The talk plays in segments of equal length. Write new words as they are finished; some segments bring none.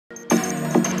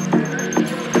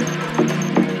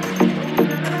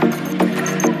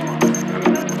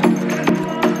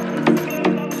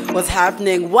what's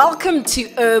happening? Welcome to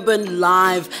Urban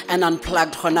Live and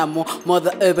Unplugged. More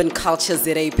the Urban Culture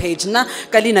ZA page. Na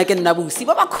kalina ke nabusi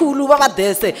baba khulu baba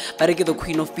dese bareke the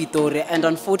Queen of Pitori, and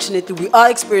unfortunately we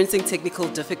are experiencing technical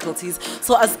difficulties.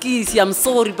 So askisi, I'm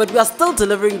sorry, but we are still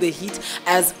delivering the heat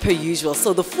as per usual.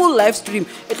 So the full live stream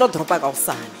it'll drop back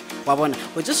outside.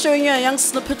 We're just showing you a young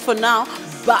snippet for now,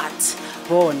 but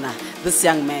this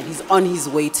young man, he's on his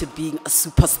way to being a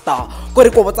superstar.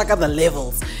 The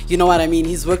levels, you know what I mean?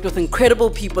 He's worked with incredible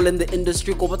people in the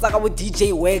industry. With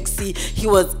DJ Waxxy, he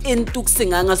was in Tuks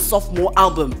Senganga's sophomore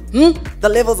album. The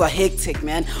levels are hectic,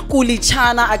 man. Khuli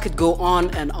Chana, I could go on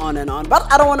and on and on, but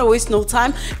I don't want to waste no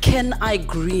time. Kenai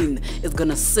Green is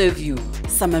gonna serve you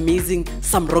some amazing,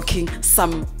 some rocking,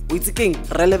 some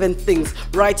relevant things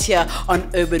right here on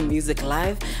Urban Music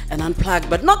Live and Unplugged.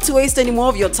 But not to waste any more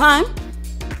of your time,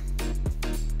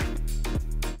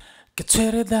 get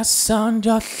rid of that sound,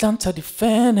 you're to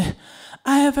defend.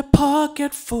 I have a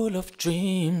pocket full of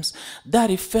dreams. That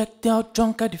effect, you're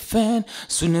drunk at defend.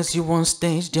 Soon as you on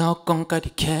stage, you're conquer the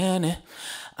can.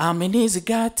 I'm an easy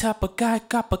guy, type of guy,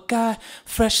 cop a guy.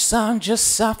 Fresh sound, just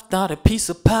soft, not a piece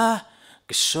of pie.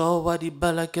 Show what the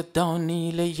bala get down,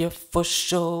 yeah, for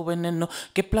sure. When I know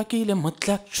get plucky, with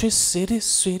electricity,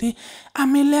 sweetie.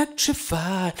 I'm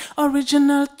electrified,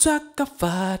 original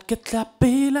track-a-fied. Get la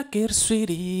pila, get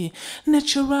sweetie.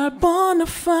 Natural, bona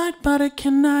fide, but I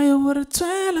can't with a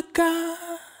trailer guy.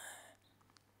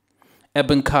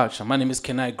 Urban Culture, my name is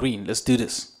Kenai Green. Let's do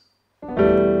this.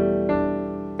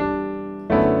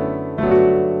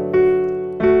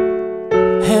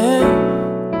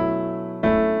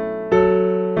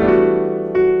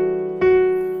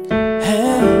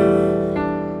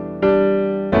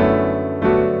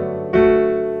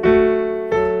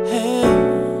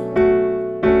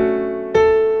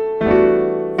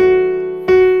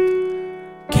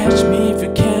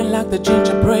 The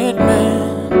gingerbread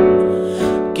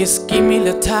man, just give me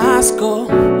the task,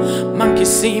 monkey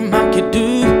see, monkey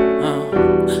do,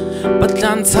 but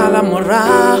dance a la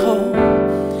morajo.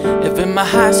 If in my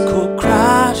high school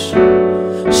crush,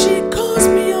 she calls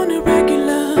me on a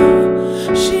regular,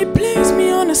 she plays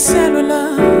me on a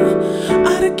cellular.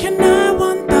 I can I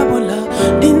want double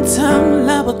in town,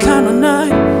 lava clown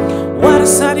night. What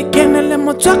is that again? Let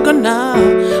me talk now.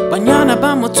 Banyana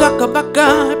bamo talk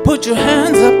baka. Put your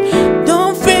hands up.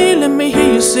 Don't feel. Let me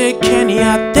hear you say, Kenny,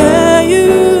 I dare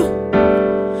you.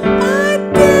 I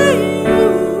dare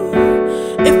you.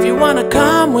 If you wanna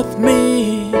come with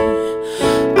me,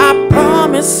 I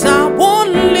promise I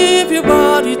won't leave your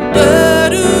body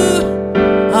dirty.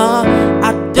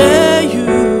 I dare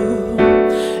you.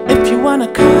 If you wanna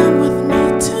come with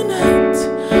me tonight,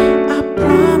 I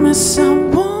promise I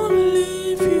won't.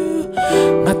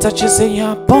 Touch say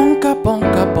ya bonka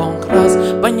bonka bonkras,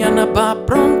 banyana ba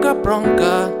bronca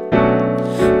bronca.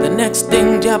 The next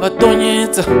thing jaba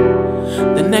tonyeta,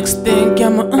 the next thing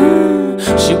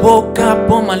she woke up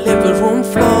on my living room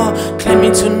floor,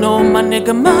 claiming to know my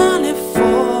nigga Mali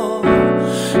for.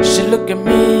 She looked at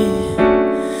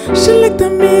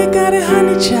me, got a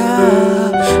honey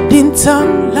child. Din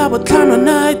tongue, lava clown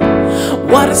night.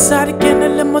 What is that again?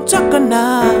 Let me talk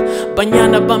now.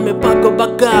 Banyana bame bako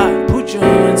baga. Put your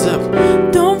hands up.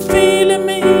 Don't feel it,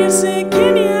 me. You say,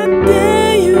 Kenny, I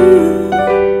dare you.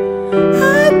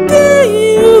 I dare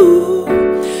you.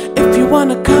 If you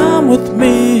wanna come with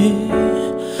me,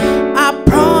 I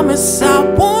promise I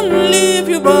won't leave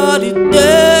your body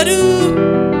dirty.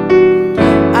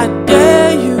 I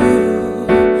dare you.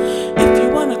 If you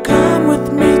wanna come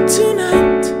with me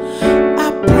tonight,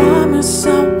 I promise I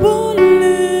won't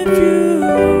leave you.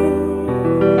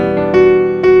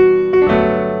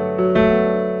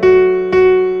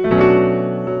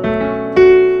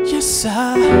 Yes, I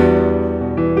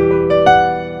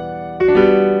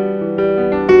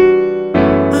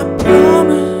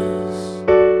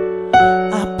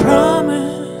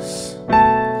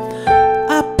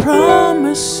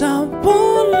promise I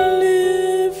won't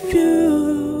leave you.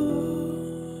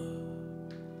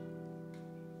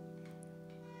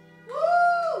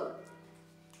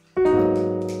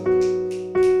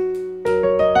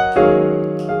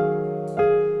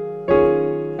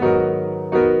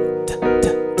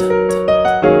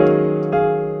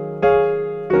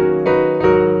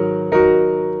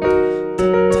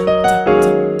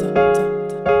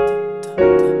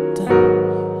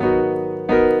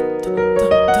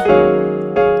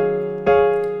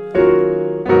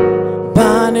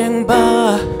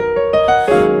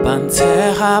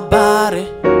 Habari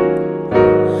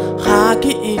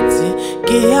Haki iti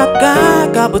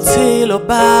Kiaka Butilo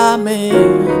Bame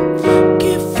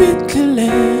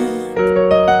Kifitile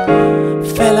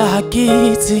Fela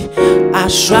Hagiti Ati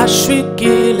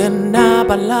ashwashwikile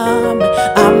nabalame.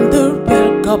 I'm the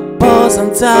real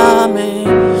Kabozantame.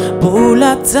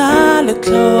 Pula tale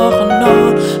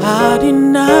klochonol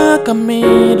Adina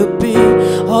kamidupi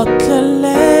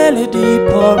Hotlele di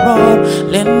porol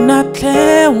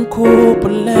Lenatle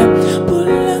unkupule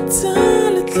Pula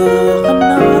tale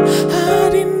klochonol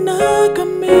Adina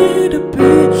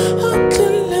kamidupi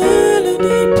Hotlele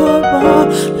di porol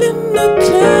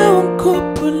Lenatle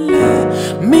unkupule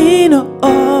Mino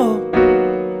oh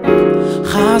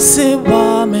Khase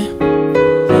wame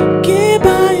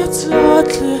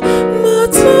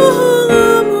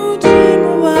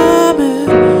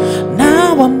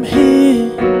now I'm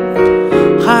here.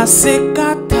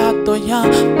 Hasikatato ya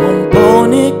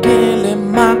Momponi kele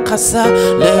makasa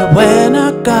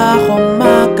Lewena kaho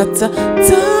makata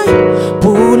Tai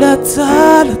Pula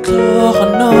tala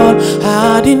klohanol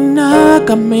Hadina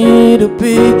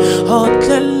kamidupi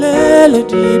Hotlele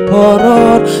di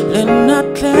poror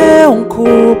Lenatle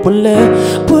unkupule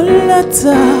Pula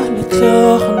tala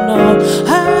klohanol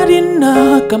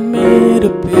Hadina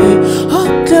kamidupi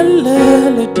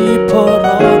Hotlele di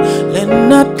poror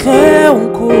Lenatle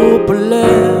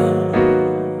unkupule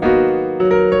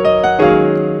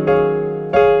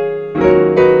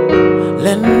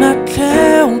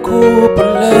Lenatle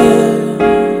unkupule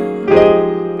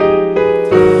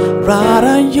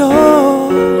Rara yo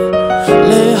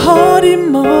Le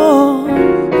hodimo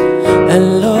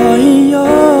Eloi yo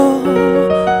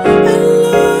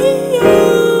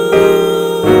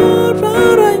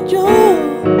Rara yo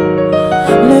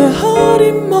Le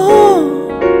hodimo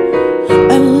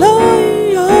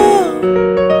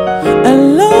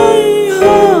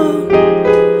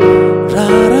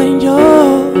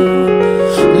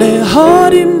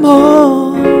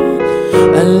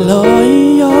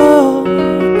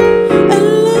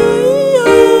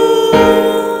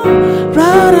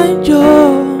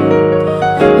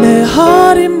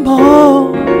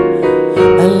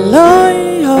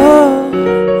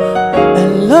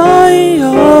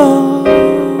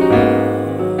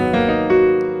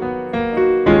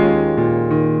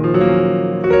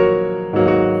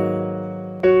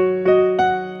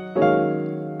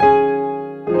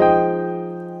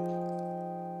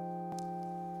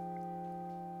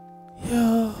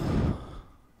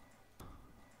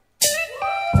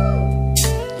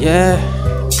Yeah.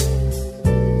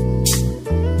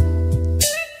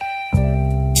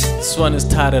 This one is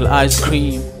titled Ice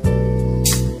Cream.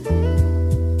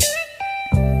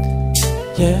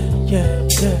 Yeah, yeah,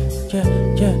 yeah, yeah,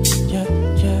 yeah, yeah,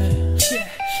 yeah.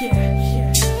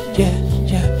 Yeah,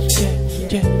 yeah, yeah,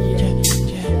 yeah, yeah.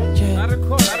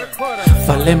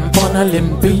 Falempona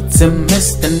limbitse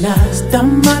Mr. Nice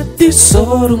Damati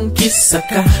sorun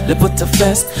kisaka Le butter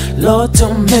fest Loto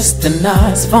Mr.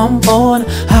 Nice Fambona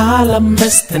hala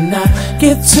Mr. Nice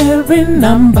Giteri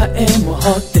number emo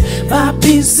hote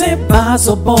Papi se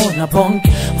bazo bona bonke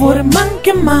Vore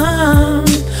manke man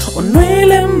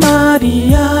Onwele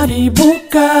Maria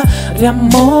ribuka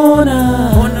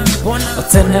Ramona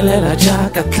Otenele la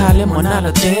jaka kale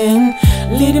monala ding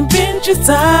Lidim pinche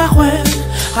zahwen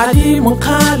Hadi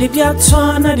mokali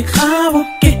diatwana di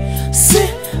kabuke Se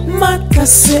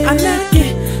makase Anake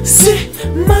Se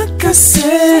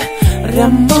makase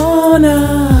Ramona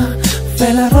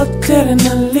Fela rotkere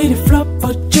na lidi flop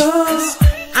just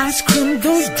Ice cream,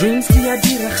 those drinks, dia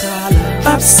dira khala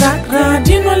Pap sakra,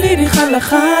 dino lidi khala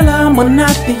khala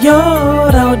Monati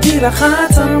yora, o dira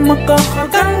khata Mokoho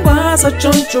gangwa sa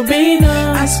choncho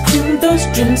bina Ice cream, those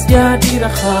drinks, dia dira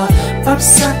khala Pap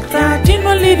sakra,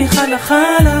 dino lidi khala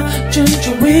khala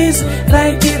Choncho wiz,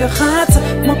 rai dira khata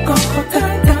Mokoho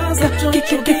gangwa sa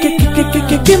choncho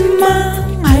bina Kima,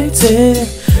 aite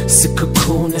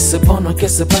Sikukune se bono ke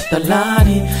se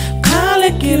batalani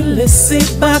Kale kile se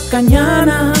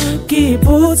bakanyana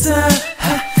Kibuta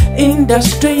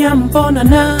Industry ambona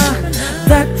na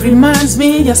That reminds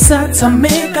me ya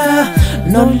satameka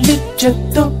No liche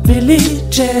to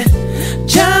biliche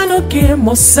Jano ke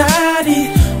mosari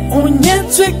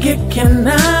Unyetwe ke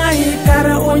kenai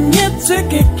Kara unyetwe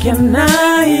ke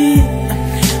kenai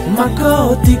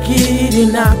Mako tikiri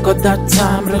nako that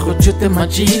time Reko jute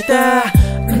majita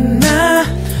Na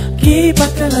keep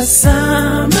it till the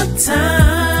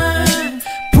summertime.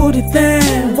 Put it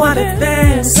there, what it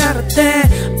there, Saturday.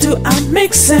 Do I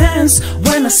make sense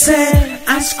when I say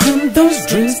ice cream, those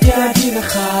drinks, yeah, di la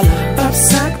khala. Pap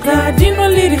sakra, dino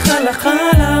lidi khala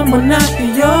khala. Monati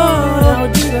yo,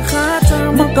 di la khata.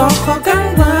 Mokoho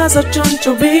gangwa sa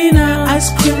choncho bina.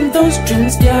 Ice cream, those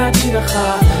drinks, yeah, di la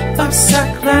khala. Pap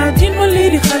sakra, dino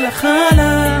lidi khala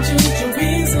khala. Choncho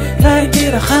bina, right di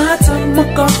la khata.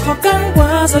 Mokoho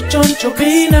gangwa sa choncho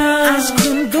bina. Ice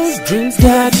cream,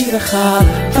 di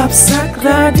khala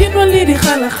Tapsakra dino li di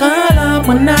khala khala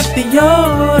Manati yo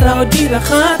rao di la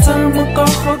khata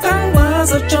Mokoko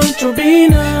kangwaza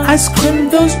chonchobina Ice cream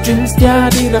those dreams dia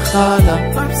di la khala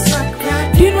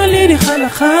Dino li di khala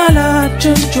khala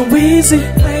Chonchowizi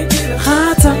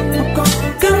Khata Mokoko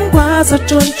kangwaza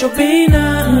chonchobina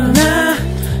Na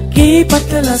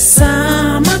Kipatela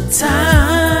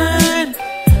summertime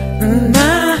Na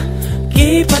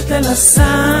Kipatela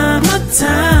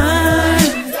summertime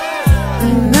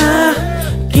Na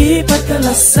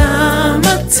Kipatela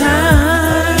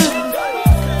summertime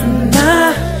Na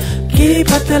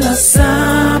Kipatela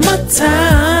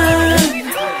summertime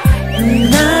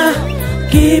Na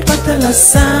Kipatela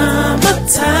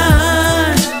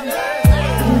summertime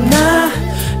Na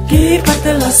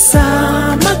Kipatela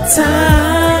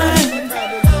summertime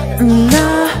Na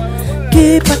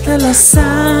Kipatela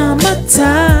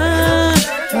summertime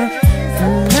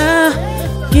Na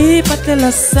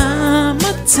Kipatela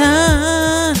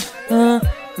summertime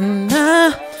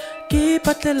Na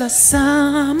Kipatela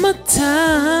summertime.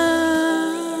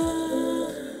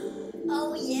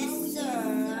 Oh yes sir.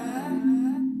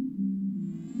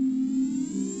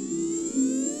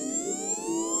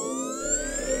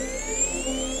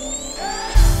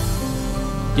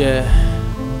 Yeah.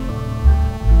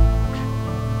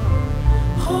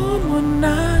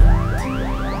 Hormonat.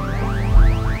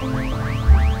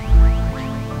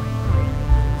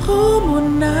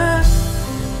 Hormonat.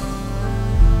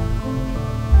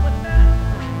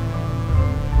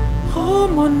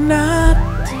 Hormonat.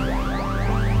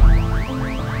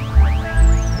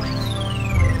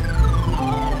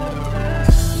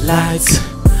 Lights,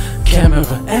 camera,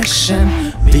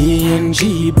 action.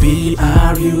 B-N-G,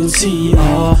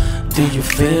 B-R-U-T-R. Do you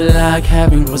feel like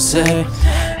having rosé?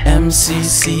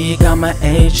 MCC got my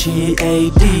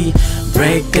H-E-A-D.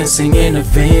 Breakdancing in a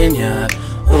vineyard.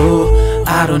 Oh,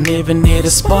 I don't even need a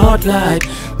spotlight.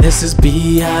 This is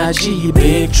B.I.G.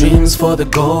 Big dreams for the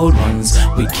gold ones.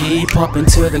 We keep popping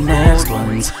to the next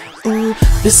ones. Ooh,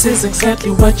 this is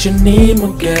exactly what you need,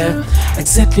 my girl.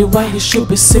 Exactly why you should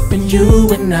be sipping,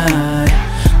 you and I.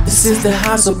 This is the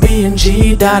house of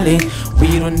B&G, darling.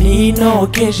 We don't need no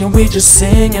occasion, we just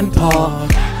sing and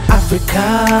park.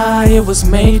 Africa, it was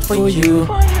made for you.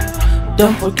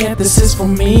 Don't forget this is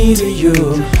from me to you.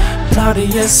 Proud of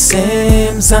your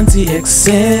same, Santi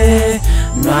Exe.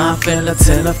 No, I fella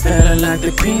tell a fella like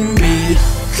the queen bee.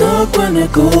 Look when I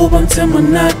go until my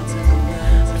nut.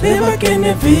 Live again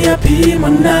in VIP, my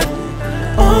nut.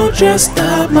 All dressed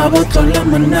up, my bottle of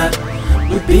my nut.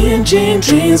 We be in jean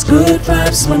dreams, good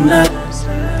vibes, my nut.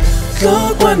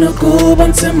 Look when I go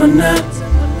until my nut.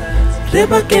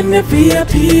 Live again in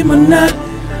VIP, my nut.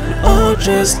 All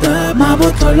dressed up, my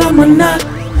bottle of my nut.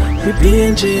 We be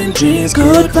in jean dreams,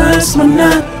 good vibes, my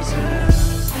nut.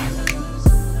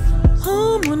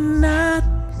 Oh, my nut.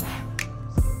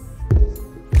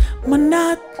 My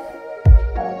nut.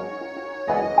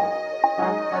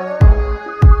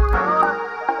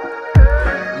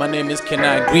 My name is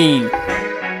Kenai Green.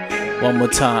 One more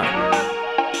time.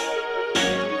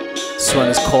 This one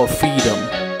is called Freedom.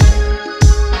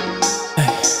 Hey,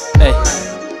 hey.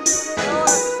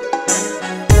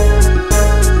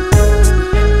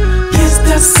 Yes,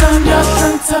 that sound your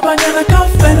Santa Banana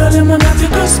Cafe, limonade,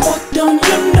 cause what don't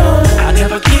you know? I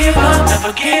never give up,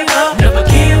 never give up, never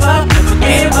give up, never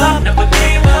give up, never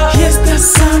give up. Yes, that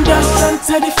sound your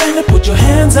Santa Defender, put your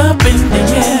hands up in the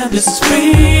air. This is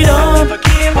freedom. Never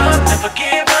give up, never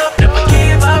give up, never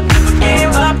give up, never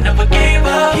give up, never give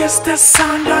up. Yes, that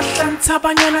sound of Santa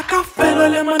Banana Cafe,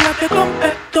 limonade,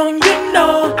 compet, don't you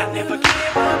know? I never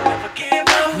give up, never give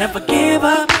up, never give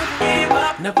up,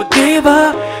 never give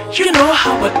up. You know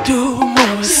how I do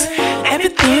moves.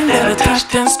 Everything that I touch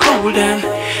turns golden.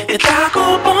 It's like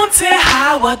a bonte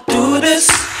how I do this.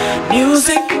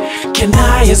 Music, can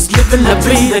I is living la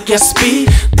vida que speed.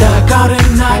 Da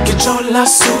garena que yo la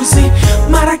Susie.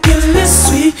 Maragili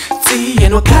sweet tea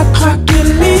and wakakra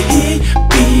gili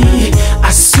be.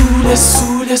 Asule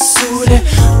sule sule.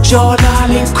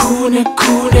 Jolali kune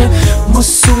kune.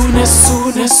 Musune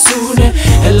sune sune.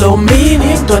 Hello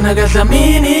mini, dona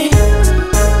gazamini.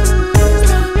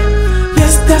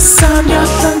 Yes, that sound your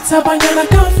Santa Banana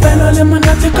Cafe,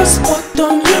 limonade, cause what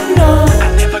don't you know? I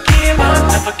never give up,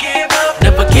 never give up,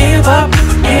 never give up,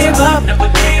 never give up, never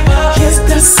give up. Yes,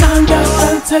 that sound your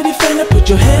Santa Defender, put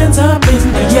your hands up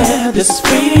in the air. This is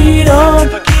freedom.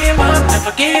 Never give up,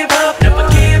 never give up, never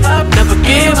give up, never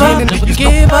give up, never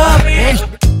give up.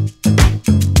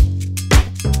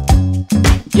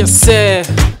 Yes, sir.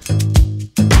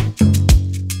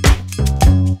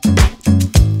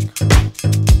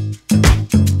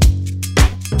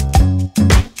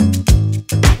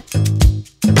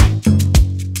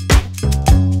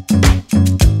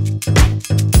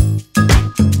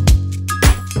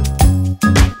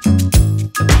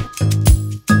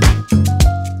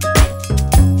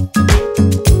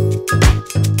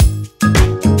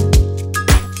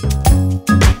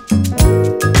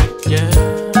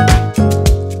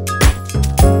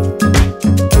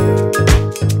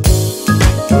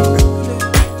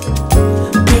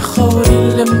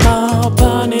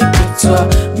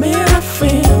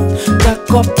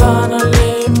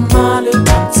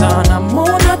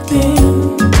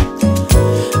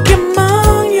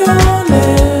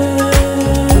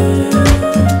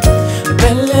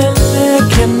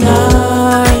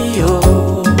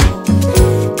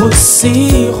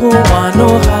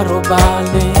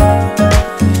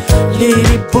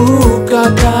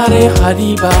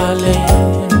 haribale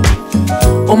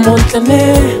o montlane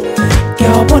ke a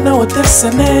bona o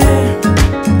tesane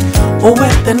o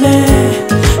wetane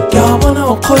ke a bona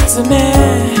o khotsane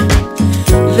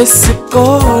le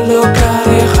sekolo ka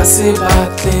re ga se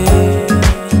batle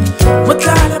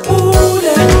motlala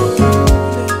pule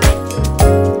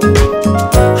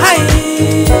hai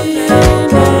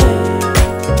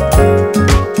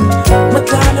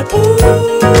motlala pule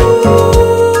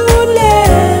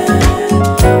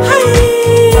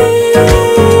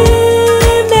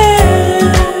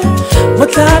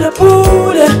Motlala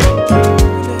pule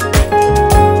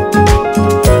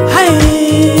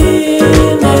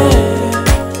haine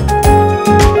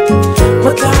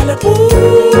Motlala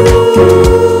pule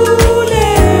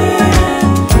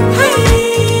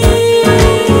haine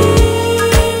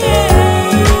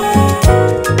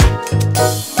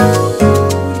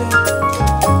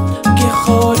Ke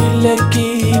kgodile ke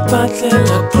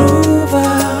ipatlela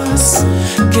groovers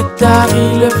Ke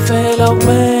tarile fela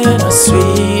wena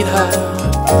sweetheart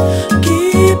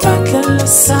Batlela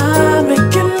same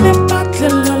ke le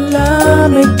batlela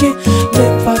lame ke le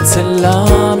batlela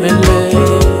mele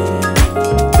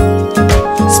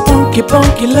Spunky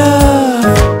punky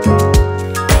love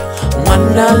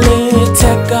Manale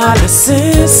teka le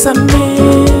sesame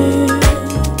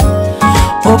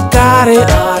O kare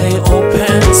are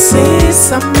open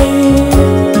sesame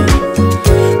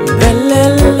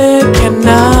Belele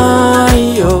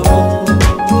kenayo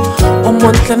O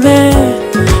montlane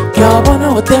Kya wana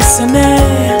o desane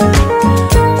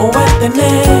O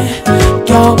wetane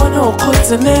Kya wana o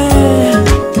khotsane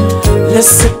Le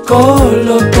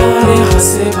sekolo kare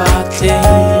hase batle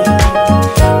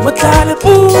Motlala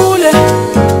pule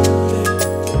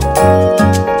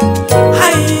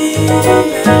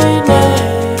haine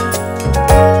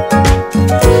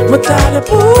Motlala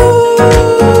pule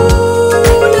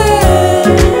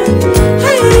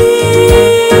haine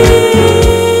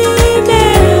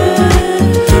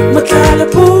Motlala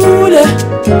pule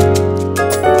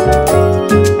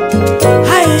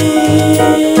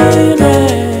haine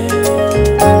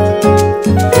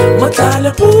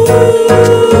Motlala pule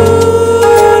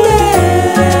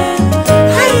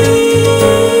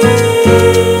haine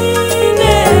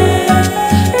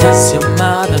Does your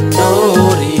mother know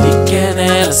really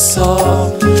kenela so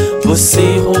Busi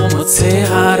homo te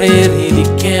hare really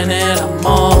kenela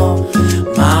mo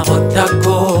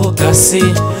Mabotako kasi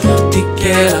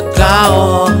Tikela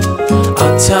kao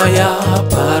Autaya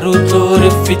parutore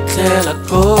fitela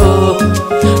ko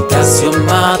Does your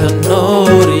mother know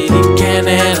really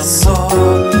kenela mo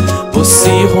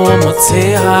Busi homo te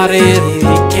hare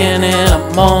really kenela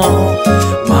mo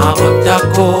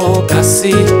Mabotako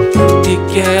kasi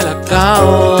Tikela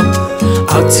kao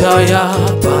Autaya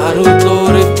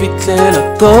parutore fitela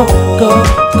ko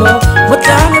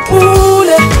Motlala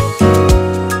pule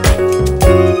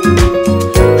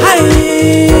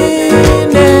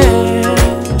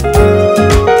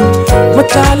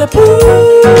Motlala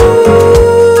pule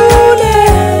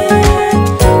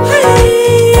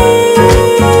haine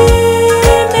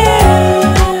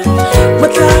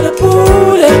Motlala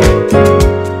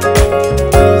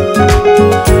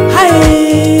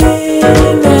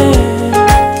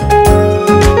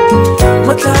pule haine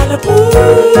Motlala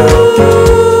pule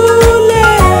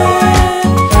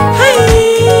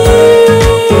haine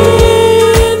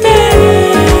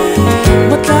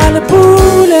Motlala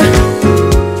pule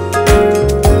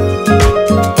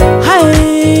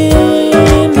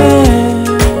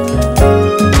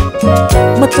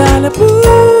Motlala pule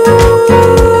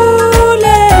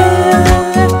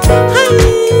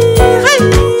haine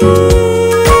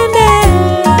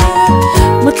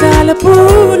Motlala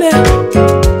pule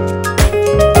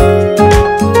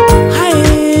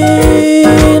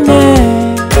haine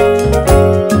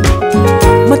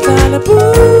Motlala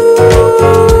pule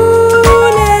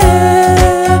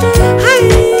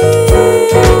haine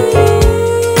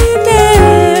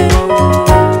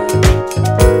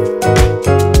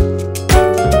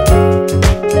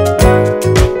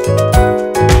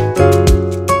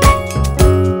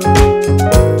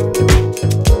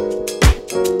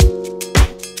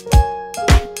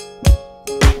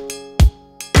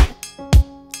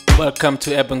Welcome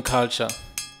to Urban Culture.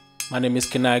 My name is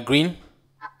Kenai Green,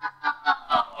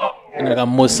 and I got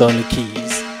Musa on the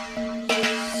keys.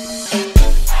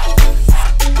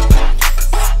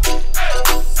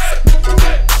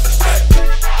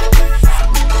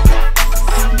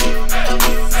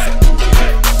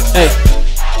 Hey,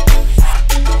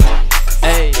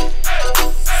 hey,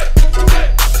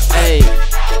 hey,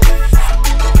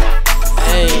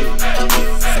 hey.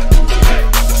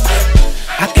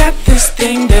 I got this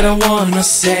thing that that I wanna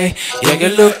say. Yeah, you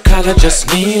look like I just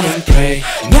kneel and pray.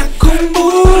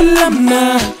 Ngiyakhumbula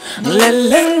mna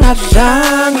ngilele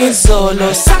ngadlanga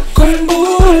izolo.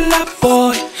 Sakhumbula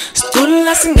boy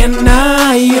sicula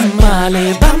singenayo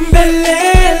imali.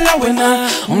 Bambelela wena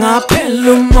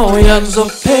ungaphela umoya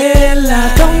kuzophela.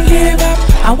 Don't give up,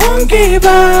 I won't give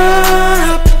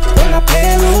up.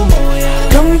 Ungaphela umoya.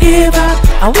 Don't give up,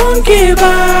 I won't give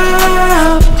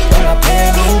up.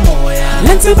 Ungaphela umoya.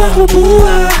 Lenze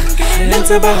bahubua,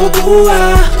 lenze bahubua.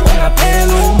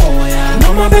 Ungaphela umoya.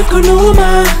 Noma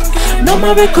bekhuluma,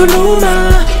 noma bekhuluma.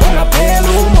 Ungaphela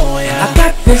umoya. I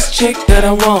got this chick that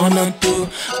I wanna do.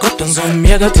 Kodwa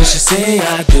ngizomyeka till she say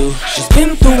I do. She's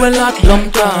been through a lot,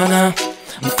 lomntwana.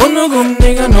 Ngifuna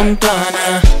ukumnika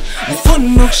nomntwana.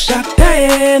 Ngifuna ukushada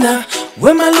yena.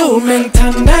 Wemalume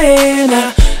ngithanda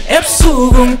yena.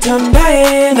 Ebusuku ngithanda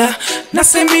yena.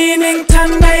 Nasemini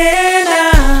ngithanda yena.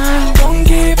 Don't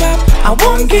give up, I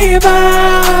won't give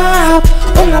up.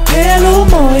 Ungaphela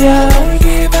umoya. Don't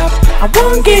give up, I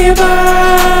won't give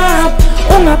up.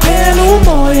 Ungaphela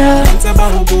umoya. Lenze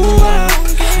bahubua,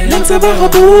 lenze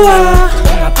bahubua.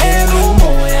 Ungaphela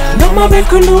umoya. Noma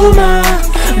bekhuluma,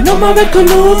 noma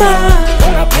bekhuluma.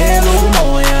 Ungaphela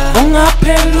umoya.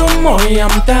 Ungaphela umoya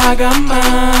mtakama.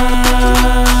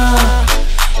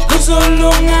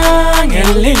 Kuzolunga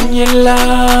ngelinye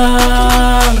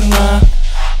ilanga.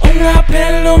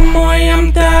 Ungaphela umoya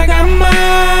mtakama.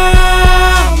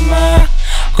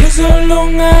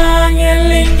 Kuzolunga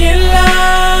ngelinye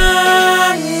ilanga.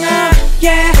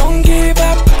 Yeah, don't give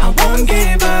up, I won't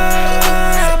give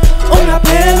up.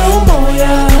 Ungaphela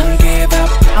umoya. Don't give up,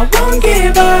 I won't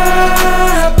give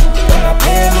up.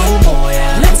 Ungaphela umoya.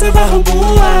 Lenze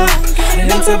bahubua,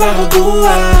 lenze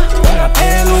bahubua.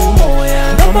 Ungaphela umoya.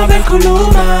 Noma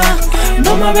bekhuluma,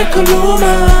 noma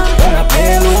bekhuluma.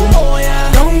 Ungaphela umoya.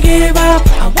 Don't give up,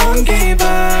 I won't give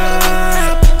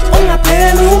up.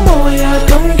 Ungaphela umoya.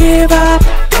 Don't give up,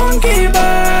 don't give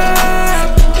up.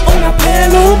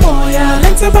 Ungaphela umoya.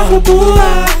 Lenze bahubua,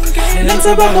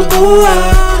 lenze bahubua.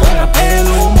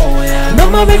 Ungaphela umoya.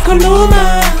 Noma bekhuluma,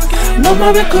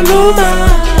 noma bekhuluma.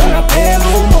 Ungaphela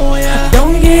umoya.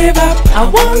 Don't give up, I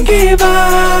won't give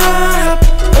up.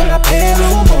 Ungaphela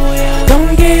umoya.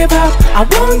 Don't give up, I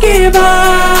won't give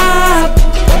up.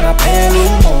 Ungaphela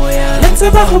umoya. Lenze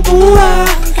bahubua,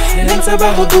 lenze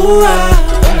bahubua.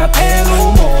 Ungaphela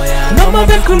umoya. Noma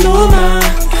bekhuluma,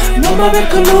 noma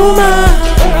bekhuluma.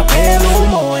 Ungaphela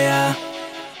umoya.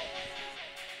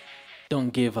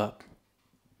 Don't give up.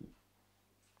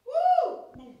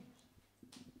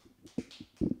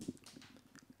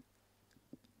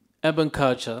 Urban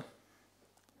Culture,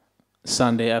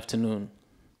 Sunday afternoon.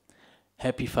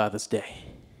 Happy Father's Day.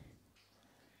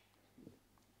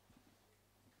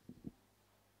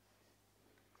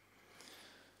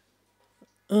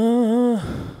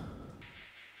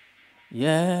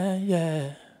 Yeah,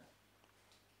 yeah.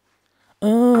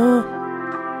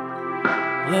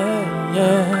 Yeah,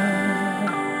 yeah.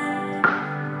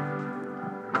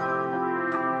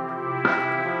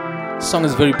 Song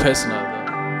is very personal though.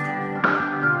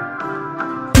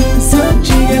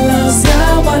 Zokjigela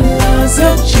zawala,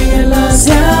 zokjigela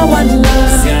zawala,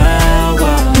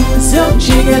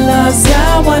 zokjigela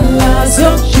zawala,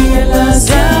 zokjigela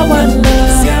zawala.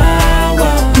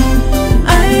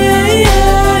 Ay ay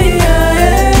ay ay,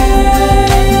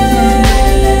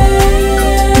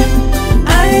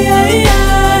 ay ay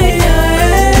ay ay.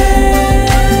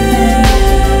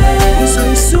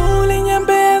 Soy sulinya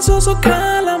beso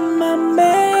sokala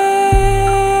mame.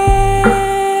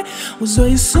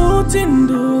 Uzoy suti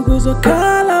ndugu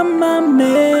zokala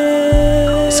mame.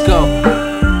 Let's go.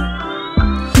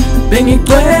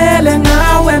 Bengikwele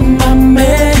ngawe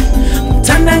mame.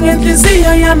 Mthanda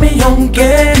ngenhliziyo yami yonke.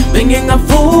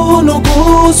 Bengingafuna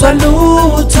ukuzwa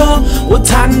lutho.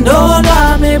 Uthando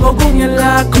lwami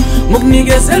bokungelakho.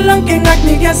 Ngokunikezela lonke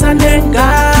ngakunikeza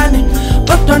nengane.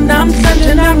 Kodwa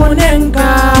namhlanje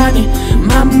nangonengane.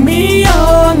 Mami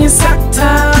yo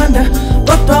ngisakuthanda.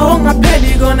 Kodwa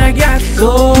ungapheli kona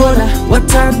kuyadlula.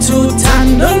 Wathatha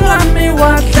uthando lwami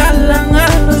wadlala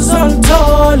ngalo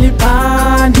zoluthola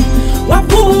ibhani.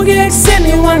 Wavuka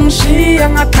ekuseni wangishiya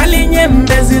ngakhala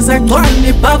inyembezi zagcwala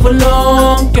ibhavu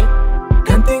lonke.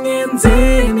 Kanti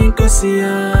ngenzeni Nkosi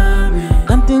yami?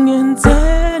 Kanti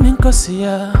ngenzeni Nkosi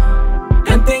yami?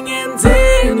 Kanti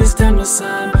ngenzeni sithando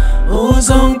sami?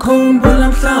 Uzongikhumbula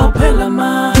mhla uphela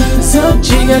amandla.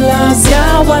 Zokjigela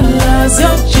ziyawala,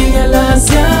 zokjigela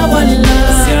ziyawala,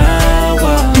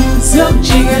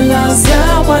 zokjigela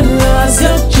ziyawala,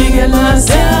 zokjigela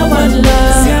ziyawala.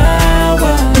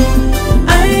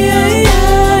 Ay ay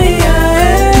ay ay,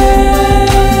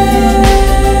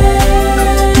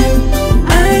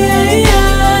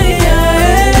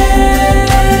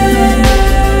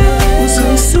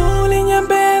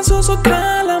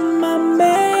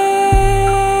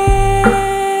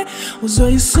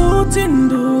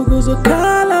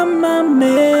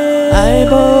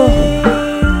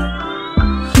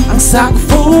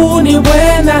 angisakufuni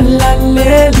wena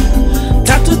lalela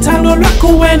thatha uthando lwakho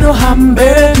wena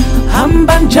uhambe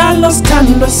hamba njalo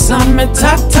sithando sami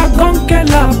thatha konke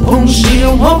lapho ngishiye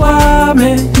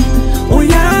ngokwami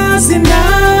uyazi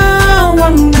nawe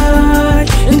anginayo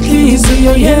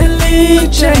inhliziyo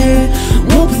yelitshe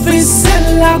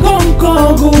ngikufisela konke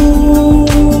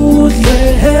okuhle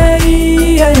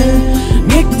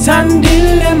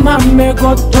ngikuthandile mame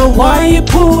kodwa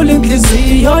wayiphula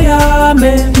inhliziyo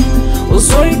yami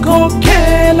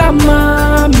uzoyikhokhela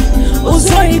mami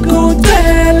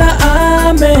uzoyikucela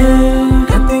amen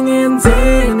kanti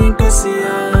ngenzeni inkosi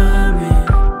yami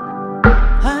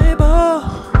hayibo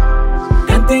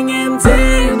kanti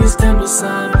ngenzeni isithando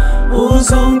sami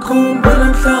uzongikhumbula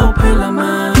mhla uphela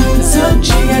mami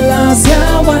ziyojikela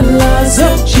ziyawala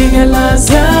ziyojikela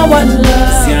ziyawala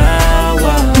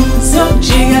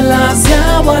ziyojikela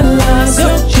ziyawala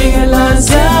ziyojikela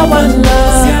ziyawala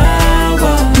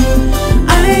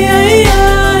ay ay ay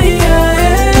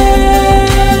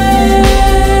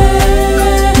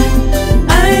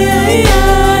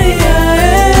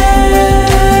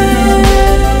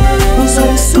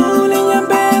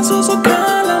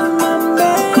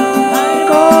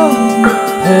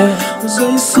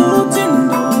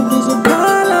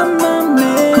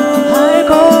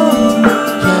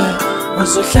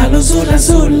uzohlala uzula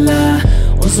zula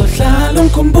uzohlala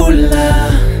ungikhumbula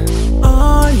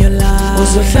oh your love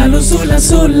uzohlala uzula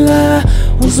zula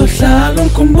uzohlala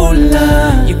ungikhumbula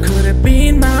you could have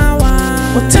been my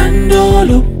wife uthando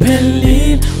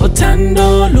luphelile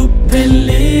uthando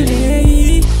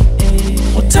luphelile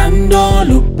uthando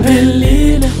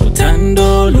luphelile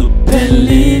uthando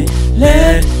luphelile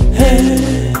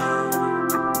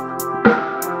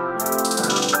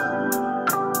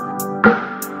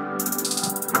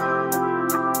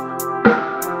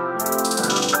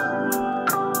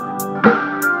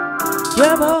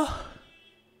yeah, boy.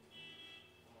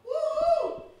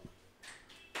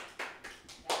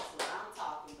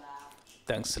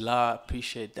 Thanks a lot,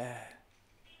 appreciate that.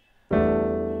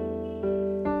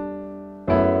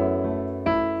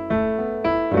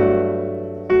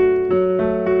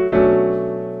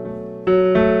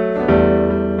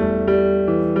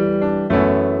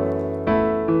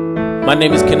 My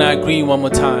name is Can I Agree one more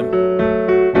time.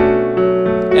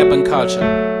 Urban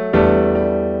Culture.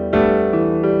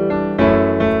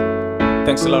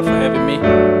 Thanks a lot for having me.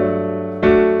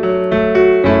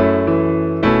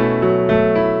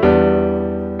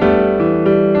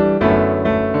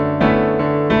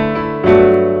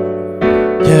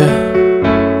 Yeah.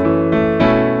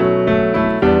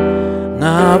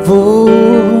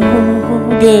 Ngavuke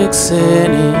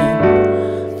ekuseni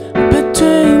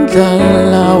phethwe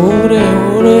indlala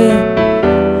ure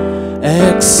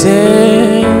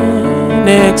ekuseni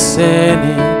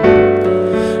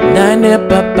nane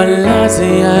babalazi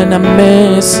yana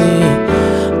Messi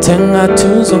tenga tu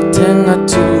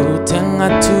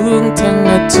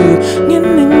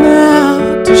ngininga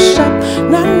to shop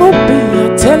nangobia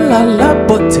tela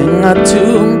labo tenga tu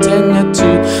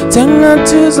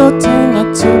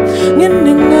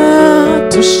ngininga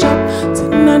to shop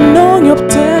tena no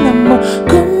nyoptela mo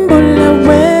kumbula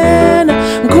wena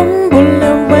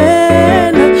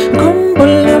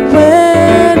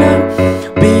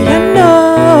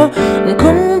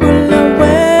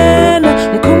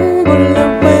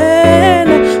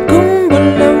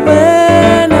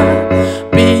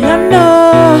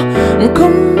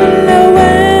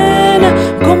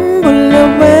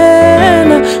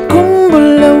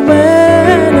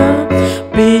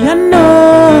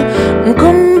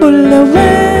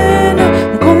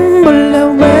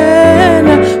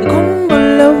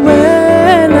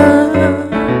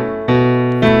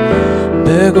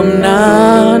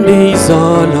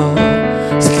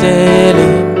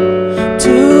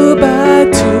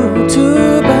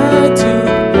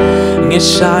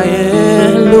Ngishaye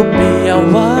lupia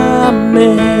wame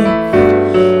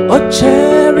o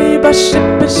cherry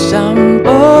bashipe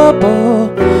shambobo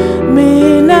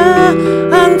mina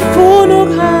angifuna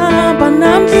ukuhamba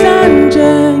namhlanje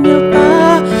ngiyoba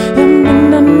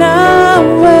mina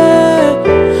nawe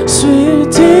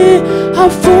sweetie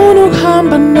afuna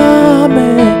ukuhamba nami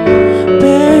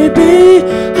baby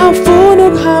afuna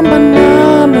ukuhamba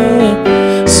nami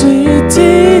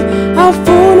sweetie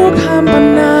afuna ukuhamba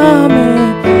nami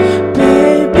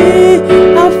baby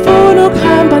afuna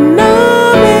ukuhamba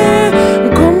nami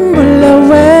ngikhumbula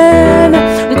wena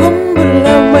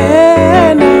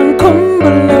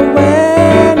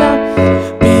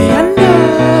piano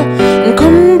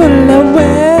ngikhumbula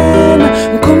wena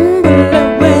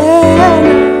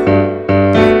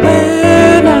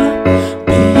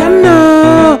piano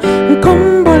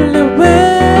ngikhumbula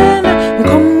wena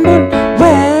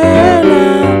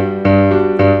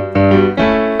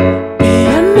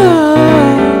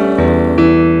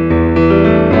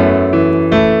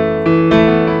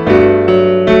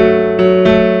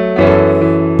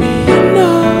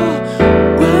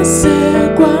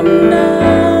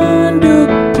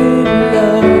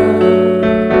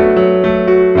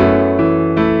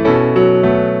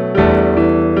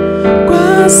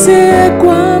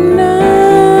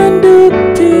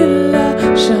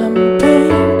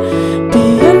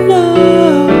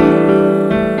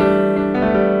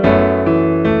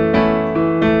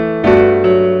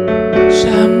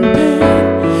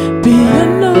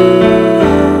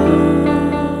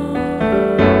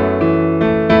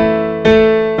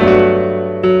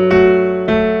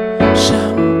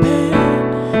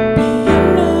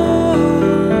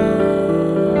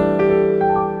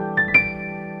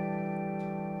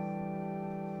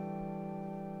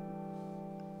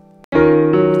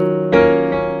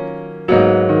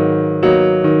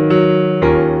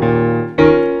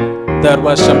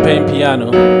was champagne piano.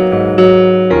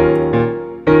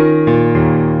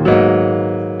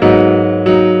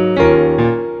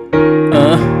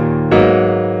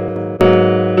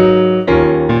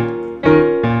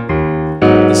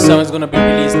 This song is gonna be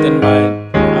released in my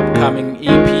upcoming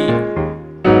EP.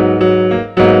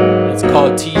 It's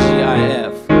called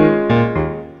TGIF.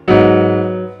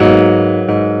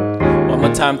 One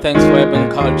more time, thanks for Urban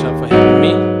Culture for having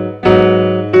me.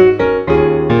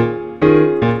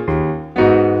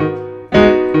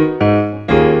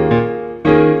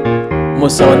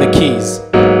 Musa on the keys.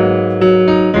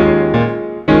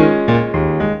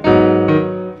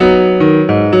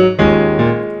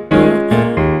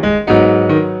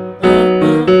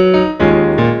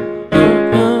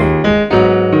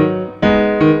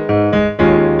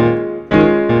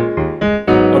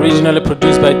 Originally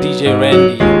produced by DJ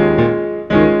Randy.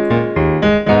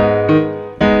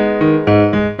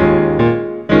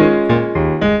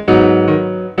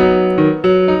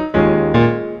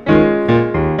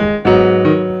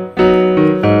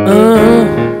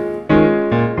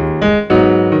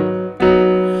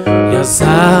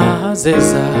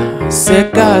 Yazazeza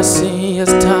sekasi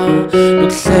yasta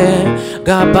lukhle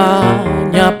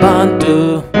gabanya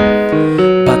bantu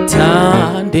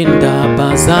bathanda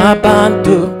indaba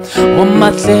zabantu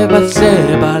omahleba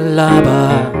laba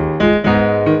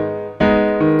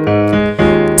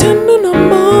tenu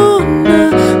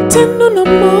nomona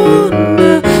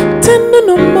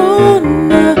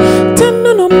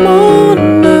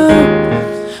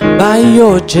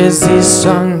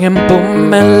bayojeziswa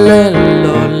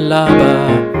ngempumelelo laba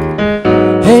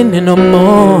hene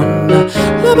nomona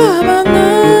laba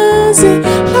bangazi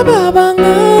laba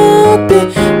bangade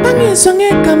bangiswa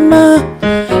ngegama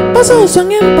bazozwa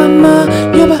ngempama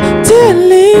nyoba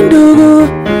telindugu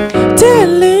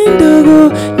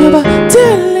nyoba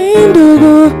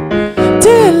telindugu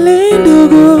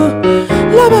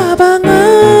laba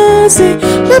bangazi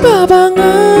laba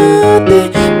bangade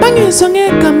bangiswa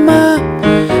ngegama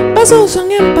bazozwa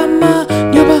ngempama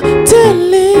nyoba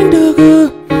telindugu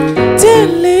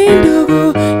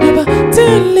nyoba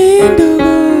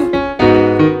telindugu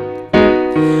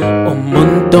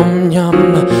umuntu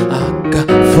omnyama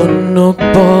akafuna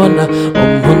ukubona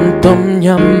umuntu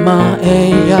omnyama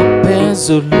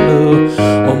eyaphezulu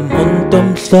umuntu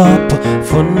omhlophe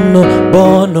funa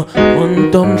ukubona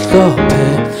umuntu omhlophe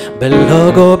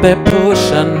beloko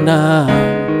bephushana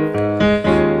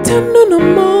tenu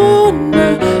nomona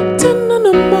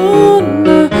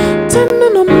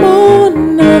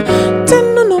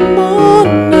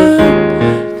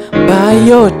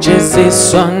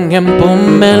bayojeziswa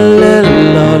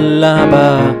ngempumelelo laba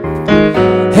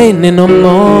hene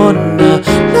nomona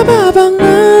laba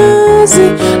bangazi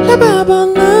laba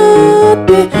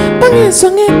bangade bangiswa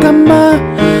ngegama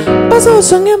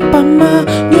bazozwa ngempama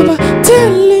nyoba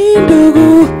telindugu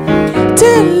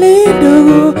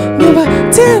nyoba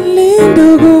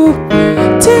telindugu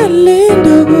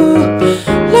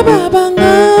laba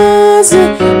bangazi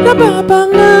laba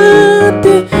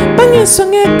bangade bangiswa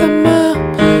ngegama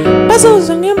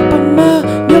bazozwa ngempama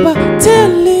nyoba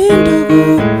telindugu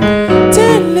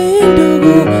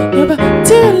nyoba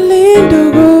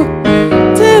telindugu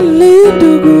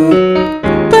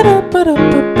para para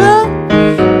papa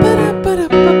para para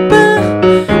papa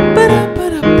para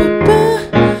para papa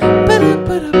para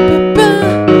para papa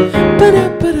para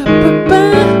para papa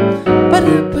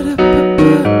para para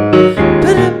papa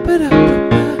para para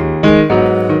papa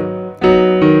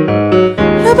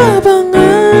laba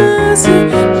bangazi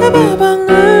laba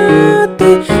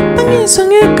bangade bangiswa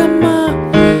ngegama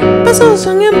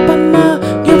bazozwa ngempama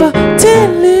nyoba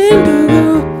telindugu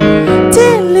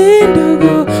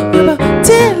nyoba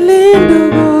telindugu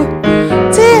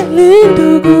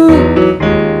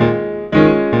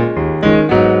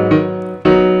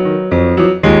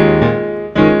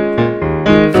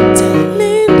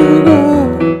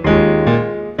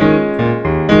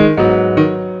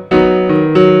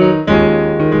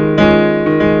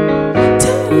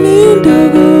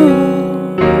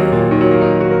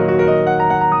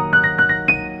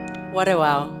What a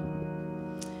wow.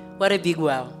 What a big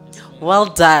wow. Well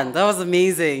done. That was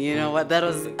amazing. You know what? That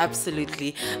was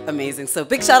absolutely amazing. So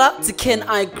big shout out to Ken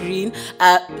I Green.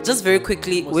 Just very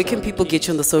quickly, where can people get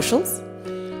you on the socials?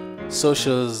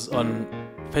 Socials on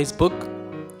Facebook,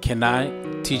 Kenai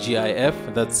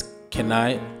TGIF. That's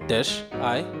Kenai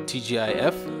 -I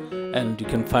TGIF. And you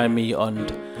can find me on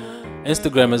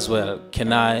Instagram as well,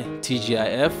 Kenai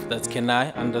TGIF. That's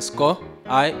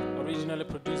Kenai_I. Originally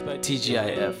produced by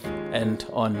TGIF. And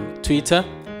on Twitter,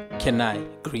 Kenai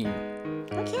Green.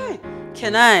 Okay.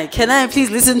 Can I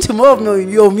please listen to more of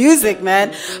your music,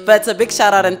 man? But a big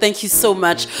shout out and thank you so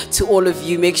much to all of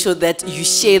you. Make sure that you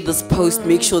share this post.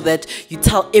 Make sure that you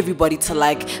tell everybody to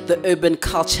like the Urban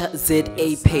Culture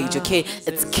ZA page, okay?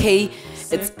 It's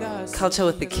culture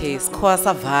with the K. So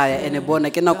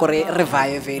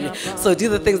do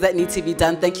the things that need to be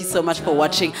done. Thank you so much for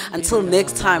watching. Until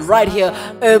next time, right here,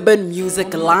 Urban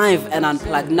Musiq Live and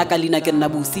Unplugged. Nakalina ke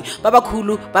Nabusi, Baba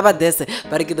Khulu, Baba Dese,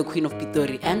 Bariki the Queen of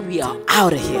Pitori, and we are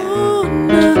out of here.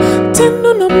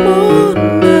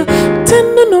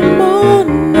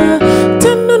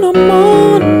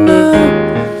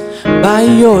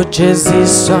 Bayo Jezi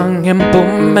song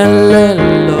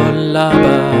empumelelo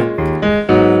laba.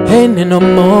 Hey no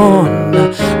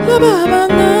mona la baba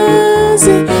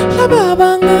ngazi la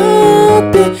baba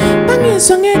ngati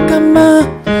bangiswa ngekama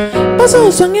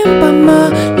bazozwa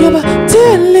ngempama yoba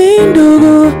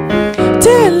telindugu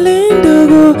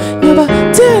yoba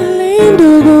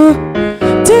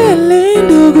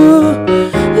telindugu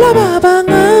la baba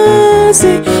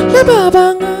ngazi la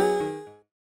baba ngazi